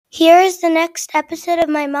Here is the next episode of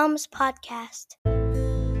my mom's podcast.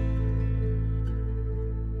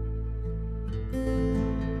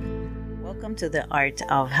 Welcome to the Art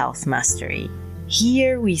of Health Mastery.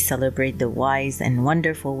 Here we celebrate the wise and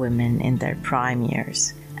wonderful women in their prime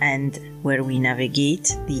years, and where we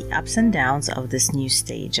navigate the ups and downs of this new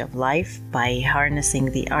stage of life by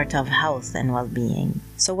harnessing the art of health and well-being.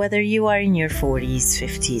 So whether you are in your 40s,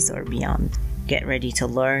 50s, or beyond, get ready to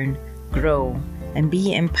learn, grow, and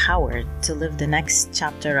be empowered to live the next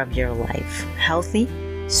chapter of your life, healthy,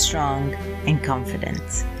 strong, and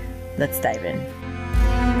confident. Let's dive in.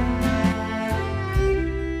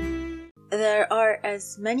 There are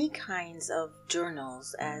as many kinds of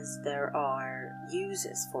journals as there are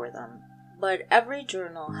uses for them, but every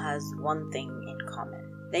journal has one thing in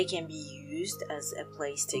common. They can be used as a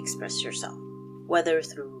place to express yourself, whether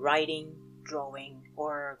through writing, drawing,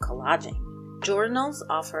 or collaging. Journals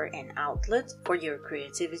offer an outlet for your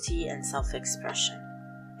creativity and self-expression.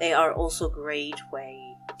 They are also a great way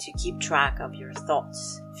to keep track of your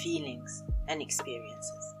thoughts, feelings, and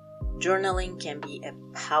experiences. Journaling can be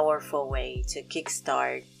a powerful way to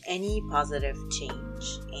kickstart any positive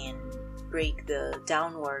change and break the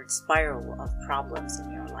downward spiral of problems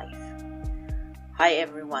in your life. Hi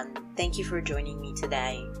everyone, thank you for joining me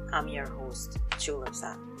today. I'm your host,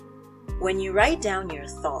 Chulabsa. When you write down your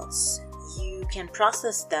thoughts, you can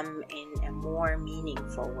process them in a more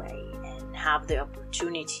meaningful way and have the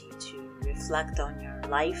opportunity to reflect on your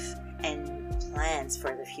life and plans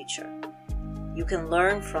for the future. You can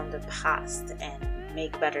learn from the past and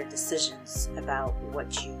make better decisions about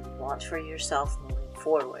what you want for yourself moving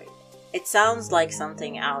forward. It sounds like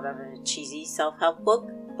something out of a cheesy self-help book,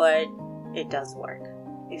 but it does work.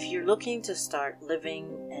 If you're looking to start living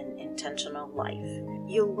an intentional life,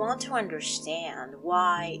 you'll want to understand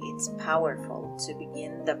why it's powerful to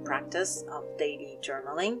begin the practice of daily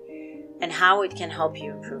journaling and how it can help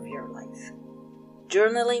you improve your life.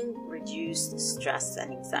 Journaling reduces stress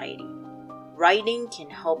and anxiety. Writing can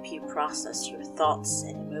help you process your thoughts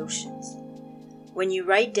and emotions. When you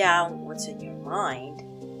write down what's in your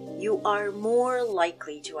mind, you are more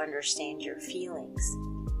likely to understand your feelings.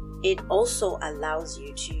 It also allows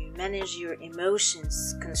you to manage your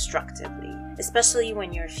emotions constructively, especially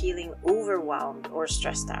when you're feeling overwhelmed or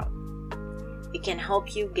stressed out. It can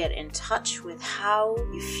help you get in touch with how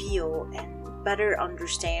you feel and better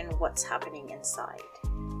understand what's happening inside.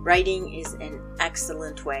 Writing is an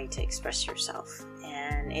excellent way to express yourself,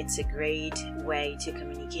 and it's a great way to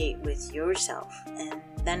communicate with yourself and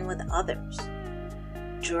then with others.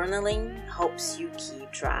 Journaling helps you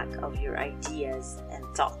keep track of your ideas and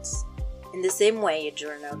thoughts. In the same way a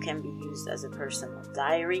journal can be used as a personal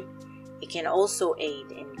diary, it can also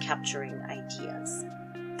aid in capturing ideas,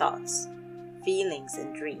 thoughts, feelings,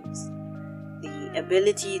 and dreams. The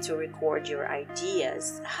ability to record your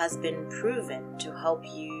ideas has been proven to help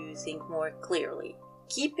you think more clearly.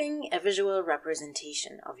 Keeping a visual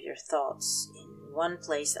representation of your thoughts in one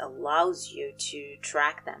place allows you to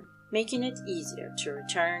track them, making it easier to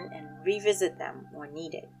return and revisit them when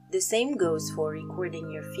needed. The same goes for recording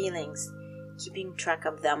your feelings. Keeping track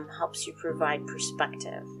of them helps you provide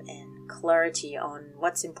perspective and clarity on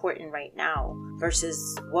what's important right now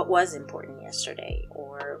versus what was important yesterday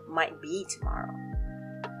or might be tomorrow.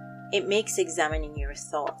 It makes examining your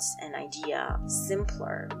thoughts and ideas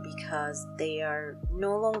simpler because they are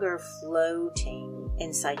no longer floating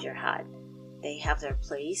inside your head. They have their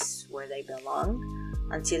place where they belong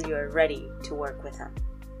until you are ready to work with them.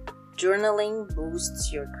 Journaling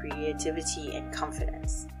boosts your creativity and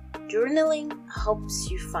confidence. Journaling helps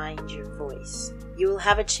you find your voice. You will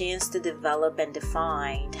have a chance to develop and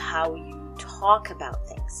define how you talk about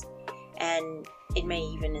things, and it may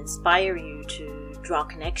even inspire you to draw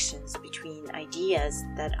connections between ideas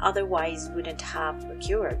that otherwise wouldn't have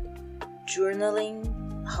occurred.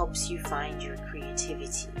 Journaling helps you find your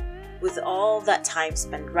creativity. With all that time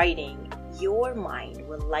spent writing, your mind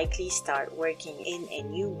will likely start working in a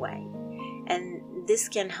new way, and this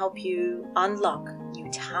can help you unlock new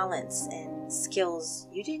talents and skills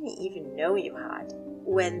you didn't even know you had.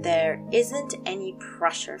 When there isn't any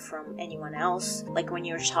pressure from anyone else, like when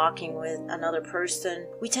you're talking with another person,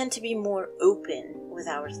 we tend to be more open with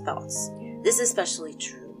our thoughts. This is especially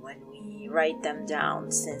true when we write them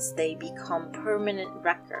down, since they become permanent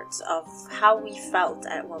records of how we felt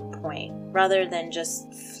at one point, rather than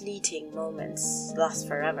just fleeting moments lost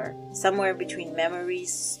forever, somewhere between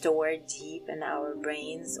memories stored deep in our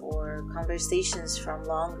brains or conversations from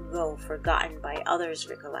long ago forgotten by others'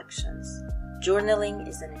 recollections. Journaling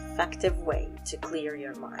is an effective way to clear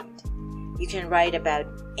your mind. You can write about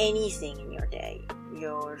anything in your day,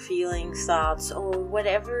 your feelings, thoughts, or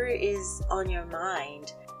whatever is on your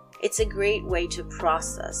mind. It's a great way to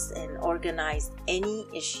process and organize any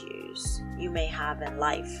issues you may have in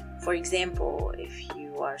life. For example, if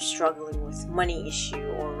you are struggling with money issue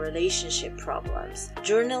or relationship problems,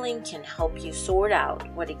 journaling can help you sort out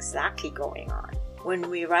what exactly going on.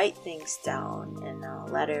 When we write things down in a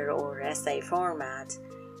letter or essay format,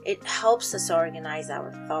 it helps us organize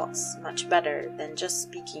our thoughts much better than just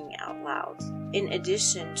speaking out loud. In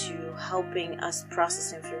addition to helping us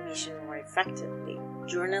process information more effectively,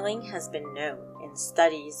 journaling has been known in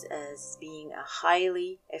studies as being a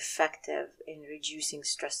highly effective in reducing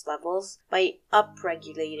stress levels by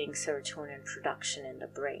upregulating serotonin production in the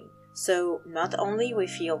brain. So not only we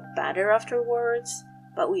feel better afterwards,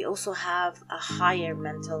 but we also have a higher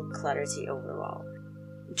mental clarity overall.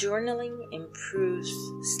 Journaling improves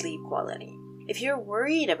sleep quality. If you're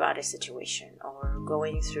worried about a situation or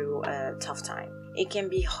going through a tough time, it can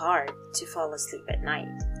be hard to fall asleep at night.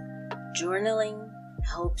 Journaling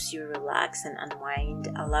helps you relax and unwind,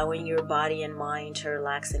 allowing your body and mind to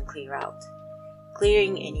relax and clear out.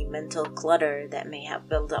 Clearing any mental clutter that may have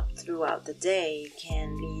built up throughout the day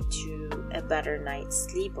can lead to a better night's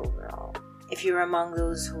sleep overall. If you're among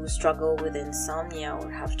those who struggle with insomnia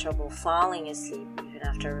or have trouble falling asleep even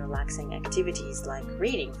after relaxing activities like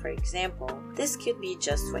reading, for example, this could be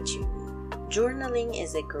just what you need. Journaling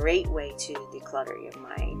is a great way to declutter your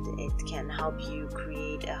mind. It can help you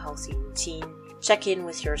create a healthy routine, check in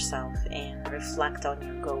with yourself, and reflect on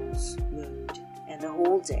your goals, mood, and the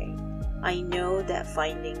whole day. I know that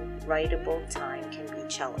finding writable time can be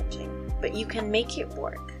challenging, but you can make it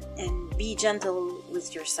work. And be gentle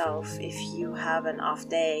with yourself if you have an off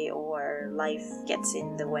day or life gets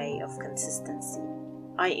in the way of consistency.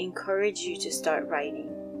 I encourage you to start writing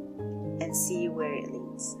and see where it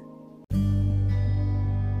leads.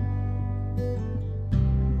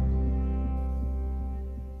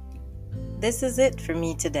 This is it for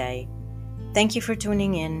me today. Thank you for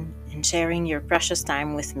tuning in and sharing your precious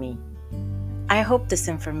time with me. I hope this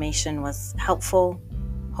information was helpful,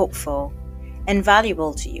 hopeful, and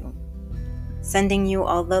valuable to you. Sending you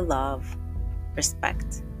all the love,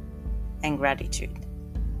 respect, and gratitude.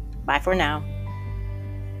 Bye for now.